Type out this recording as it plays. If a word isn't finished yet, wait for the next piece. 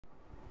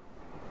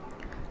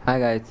Hi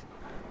guys,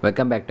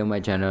 welcome back to my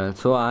channel.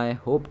 So I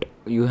hoped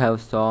you have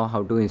saw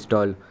how to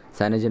install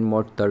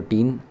Cyanogenmod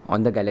 13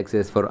 on the Galaxy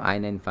S4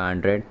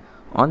 i9500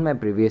 on my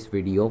previous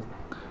video.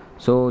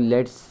 So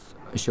let's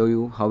show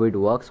you how it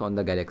works on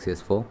the Galaxy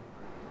S4.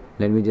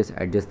 Let me just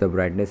adjust the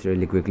brightness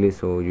really quickly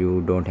so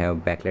you don't have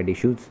backlight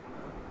issues.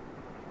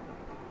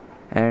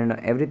 And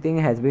everything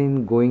has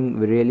been going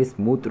really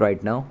smooth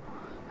right now.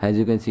 As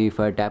you can see, if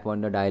I tap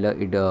on the dialer,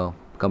 it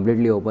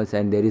completely opens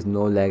and there is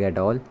no lag at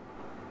all.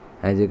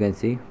 As you can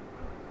see,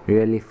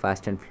 really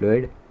fast and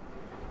fluid.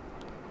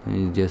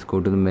 You just go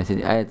to the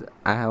message. I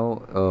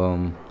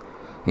have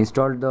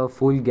installed the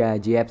full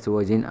GApps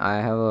version.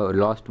 I have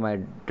lost my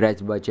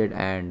trash budget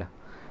and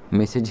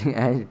messaging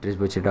as trash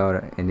budget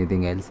or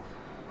anything else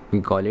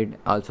we call it.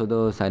 Also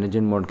the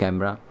Cyanogenmod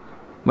camera,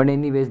 but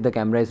anyways the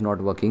camera is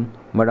not working.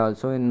 But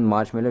also in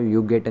Marshmelow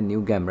you get a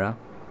new camera.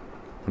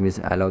 Let me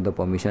just allow the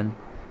permission.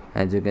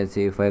 As you can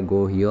see, if I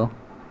go here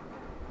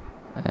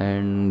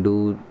and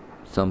do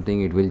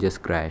something, it will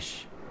just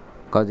crash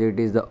because it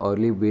is the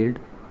early build.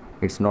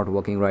 It's not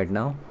working right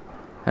now,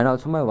 and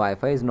also my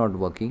Wi-Fi is not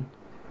working.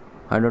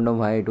 I don't know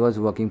why. It was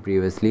working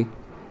previously.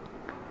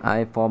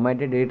 I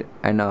formatted it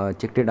and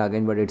checked it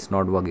again, but it's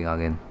not working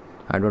again.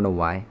 I don't know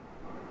why.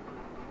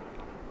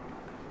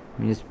 Let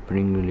me just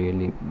bring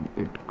really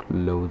it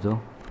closer,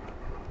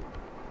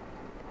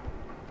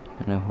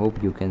 and I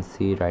hope you can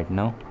see right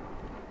now.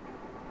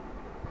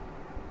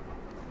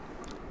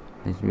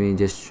 Let me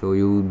just show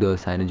you the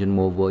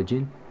Cyanogenmod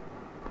version.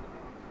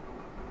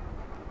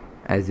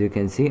 As you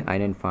can see,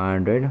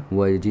 i9500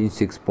 version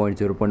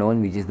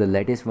 6.0.1, which is the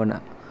latest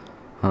one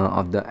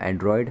of the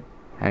Android,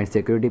 and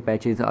security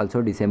patch is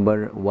also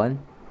December 1.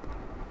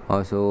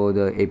 Also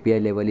the API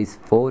level is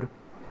 4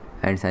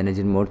 and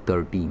Cyanogenmod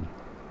 13.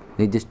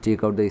 Let's just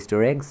check out the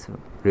Easter eggs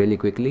really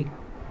quickly.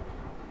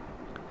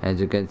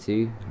 As you can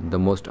see, the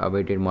most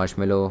awaited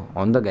Marshmelow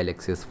on the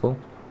Galaxy S4.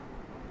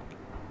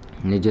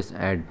 Let's just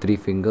add 3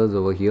 fingers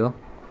over here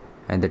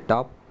at the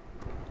top.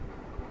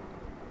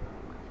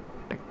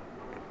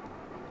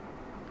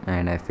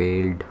 And I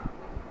failed.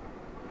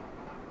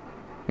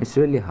 It's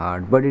really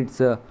hard, but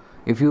it's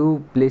if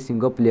you play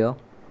single player,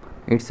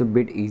 it's a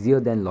bit easier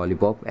than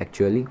Lollipop,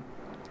 actually,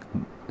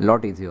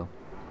 lot easier.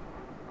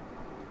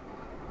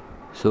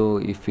 So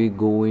if we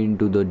go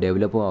into the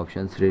developer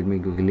options, let me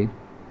quickly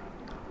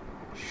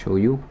show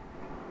you.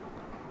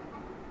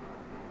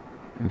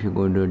 If you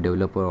go into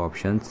developer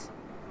options,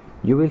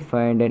 you will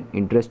find an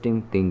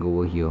interesting thing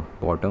over here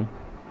bottom.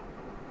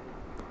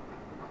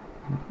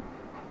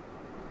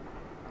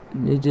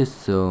 Let's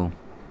just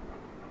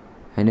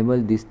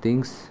enable these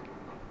things.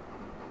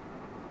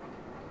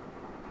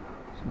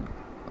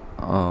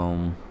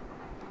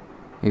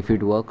 If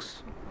it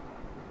works.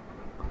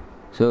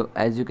 So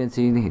as you can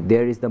see,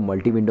 there is the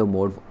multi-window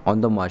mode on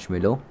the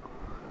Marshmelow.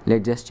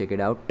 Let's just check it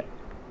out.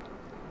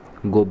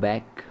 Go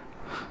back.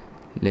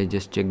 Let's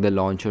just check the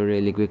launcher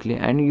really quickly,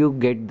 and you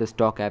get the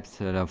stock apps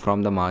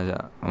from the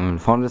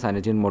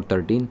Cyanogenmod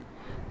 13,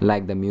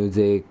 like the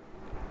music,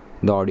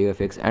 the audio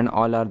effects, and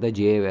all are the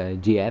G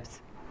apps,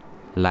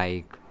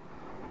 like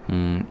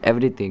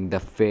everything.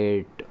 The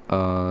Fate,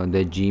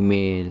 the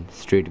Gmail,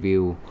 Street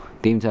View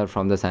themes are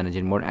from the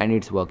Cyanogenmod, and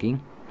it's working,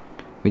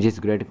 which is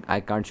great. I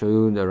can't show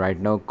you right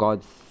now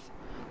cause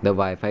the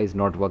Wi-Fi is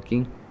not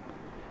working.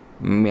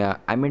 Yeah,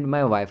 I mean my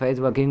Wi-Fi is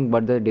working,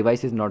 but the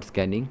device is not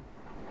scanning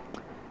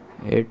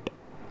it.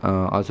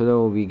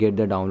 Also we get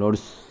the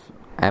downloads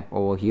app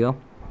over here.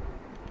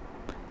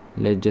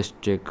 Let's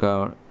just check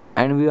out,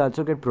 and we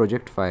also get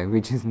project 5,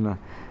 which is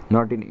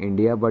not in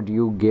India, but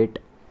you get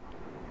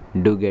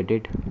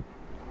it.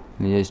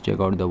 Let's just check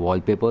out the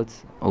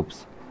wallpapers.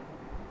 Oops,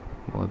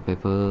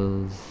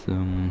 wallpapers.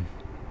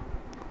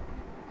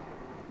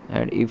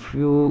 And if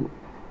you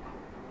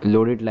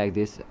load it like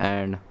this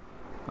and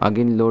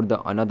again load the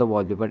another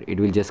wallpaper, it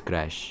will just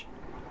crash.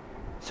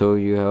 So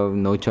you have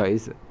no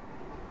choice,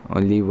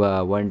 only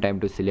one time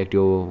to select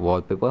your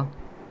wallpaper.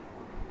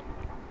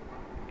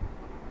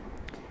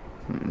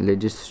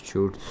 Let's just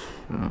choose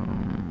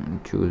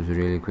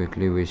really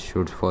quickly which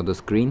shoots for the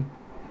screen.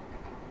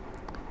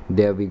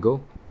 There we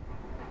go.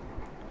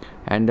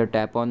 And the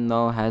tap on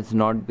now has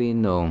not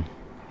been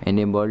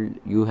enabled.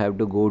 You have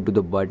to go to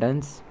the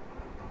buttons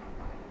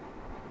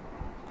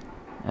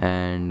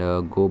and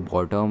go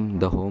bottom,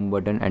 the home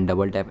button, and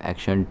double tap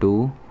action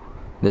to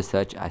the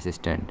search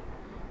assistant.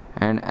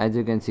 And as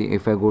you can see,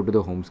 if I go to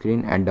the home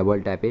screen and double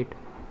tap it,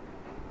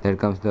 there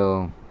comes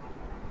the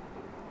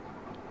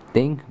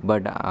thing,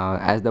 but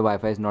as the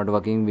Wi-Fi is not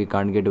working, we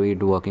can't get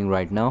it working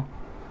right now.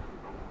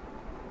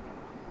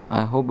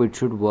 I hope it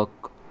should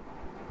work.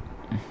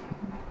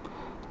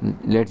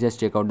 Let's just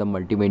check out the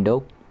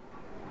multi-window.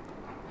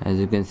 As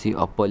you can see,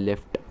 upper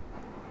left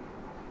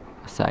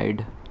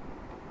side,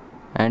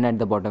 and at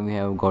the bottom we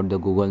have got the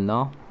Google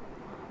Now,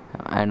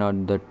 and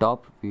on the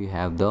top we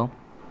have the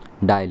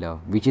dialer,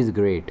 which is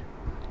great.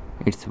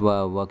 It's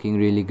working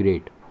really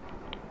great.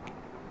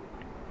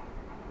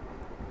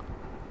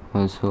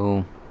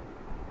 Also,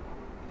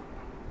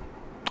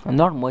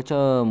 not much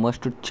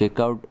to check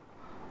out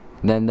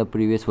than the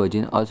previous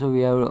version. Also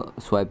we have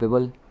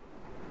swipeable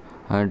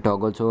and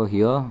toggles over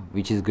here,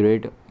 which is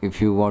great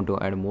if you want to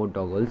add more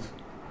toggles.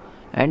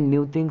 And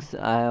new things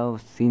I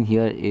have seen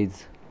here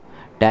is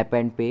tap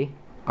and pay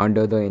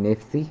under the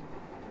NFC.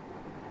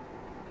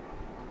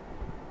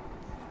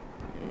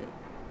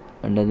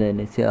 Under the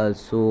NFC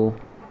also,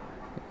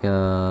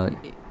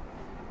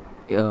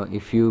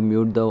 if you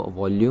mute the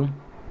volume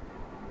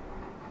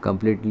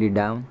completely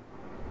down,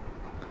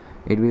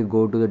 it will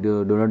go to the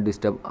do not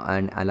disturb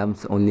and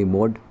alarms only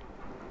mode.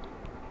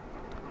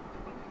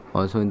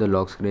 Also in the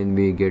lock screen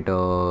we get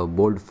a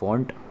bold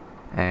font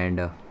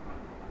and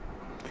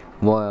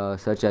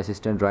search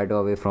assistant right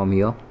away from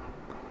here.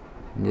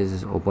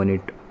 Just open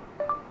it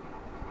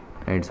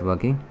and it's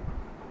working.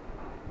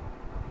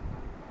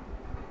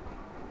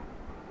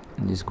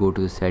 Just go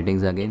to the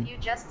settings again. If you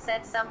just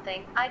said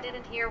something, I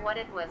didn't hear what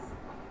it was.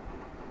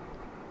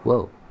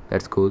 Whoa,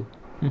 that's cool.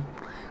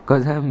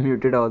 Because I have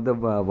muted all the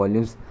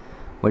volumes,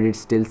 but it's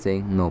still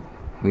saying no.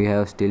 We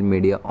have still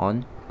media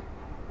on.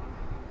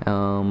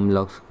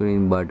 Lock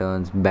screen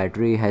buttons.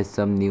 Battery has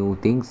some new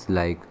things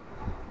like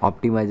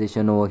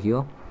optimization over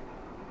here,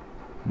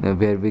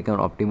 where we can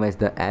optimize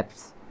the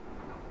apps,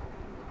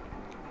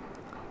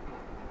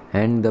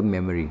 and the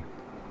memory.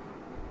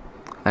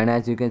 And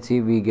as you can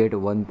see, we get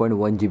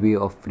 1.1 GB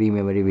of free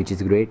memory, which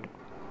is great.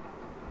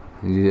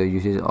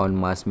 Usage on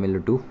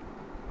Marshmelow 2,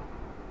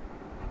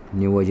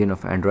 new version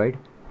of Android.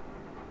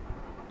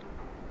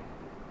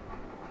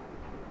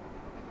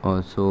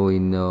 Also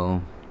in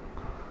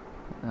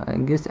I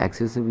guess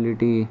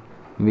accessibility,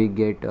 we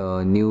get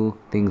new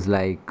things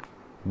like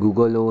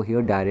Google over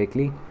here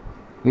directly,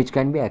 which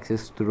can be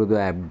accessed through the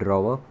app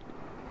drawer.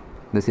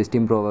 The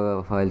system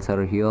profiles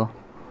are here.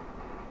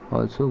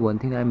 Also one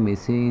thing I'm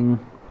missing,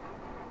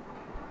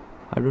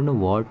 I don't know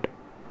what.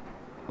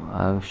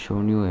 I've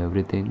shown you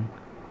everything.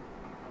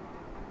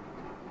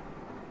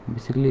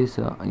 Basically it's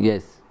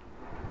yes,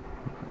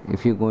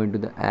 if you go into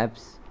the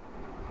apps,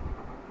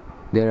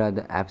 there are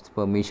the apps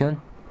permission.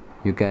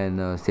 You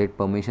can set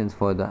permissions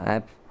for the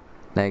apps,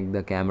 like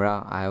the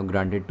camera. I have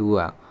granted 2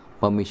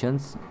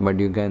 permissions, but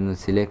you can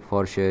select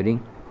for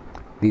sharing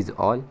these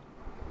all.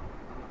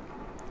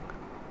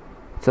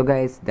 So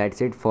guys,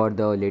 that's it for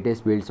the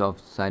latest builds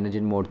of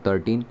Cyanogenmod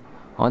 13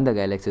 on the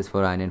Galaxy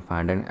S4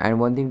 i9500. And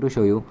one thing to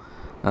show you,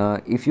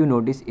 if you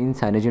notice in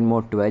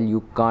Cyanogenmod 12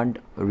 you can't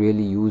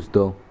really use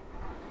the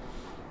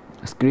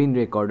screen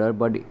recorder,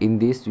 but in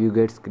this you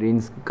get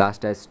screens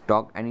cast as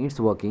stock and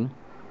it's working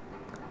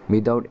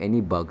without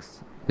any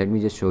bugs. Let me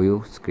just show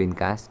you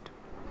screencast,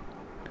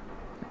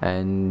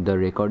 and the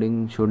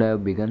recording should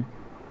have begun.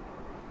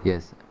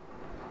 Yes,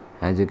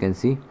 as you can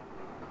see,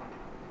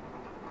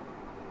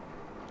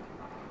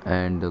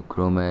 and the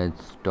Chrome has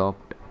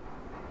stopped.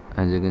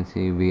 As you can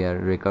see, we are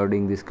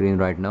recording the screen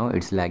right now.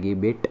 It's laggy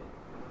bit,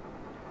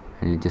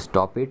 and you just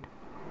stop it.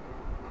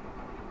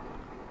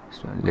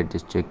 So let's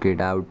just check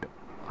it out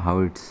how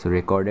it's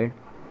recorded.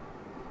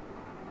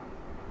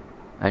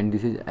 And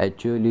this is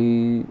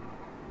actually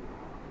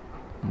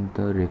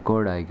the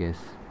record, I guess.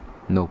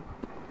 Nope,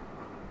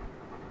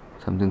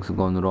 something's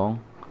gone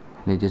wrong.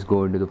 Let's just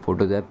go into the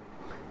Photos app.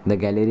 The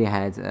gallery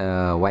has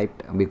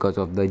wiped because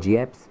of the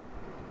GApps.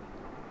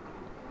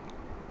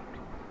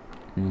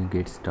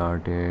 Get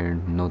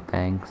started. No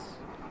thanks.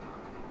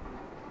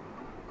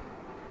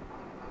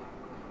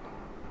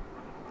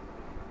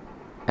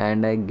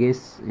 And I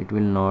guess it will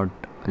not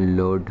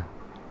load.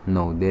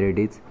 No, there it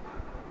is.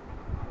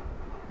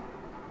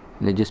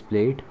 Let's just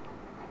play it,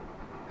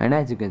 and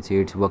as you can see,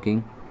 it's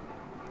working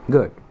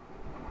good.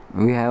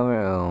 We have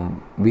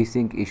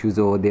VSync issues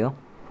over there,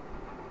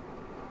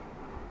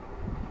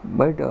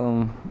 but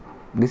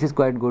this is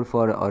quite good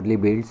for early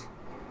builds,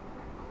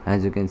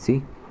 as you can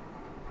see.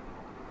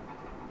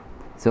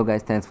 So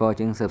guys, thanks for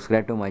watching.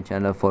 Subscribe to my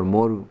channel for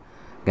more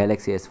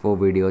Galaxy S4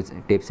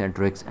 videos, tips and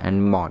tricks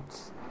and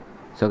mods.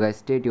 So guys,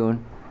 stay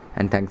tuned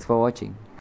and thanks for watching.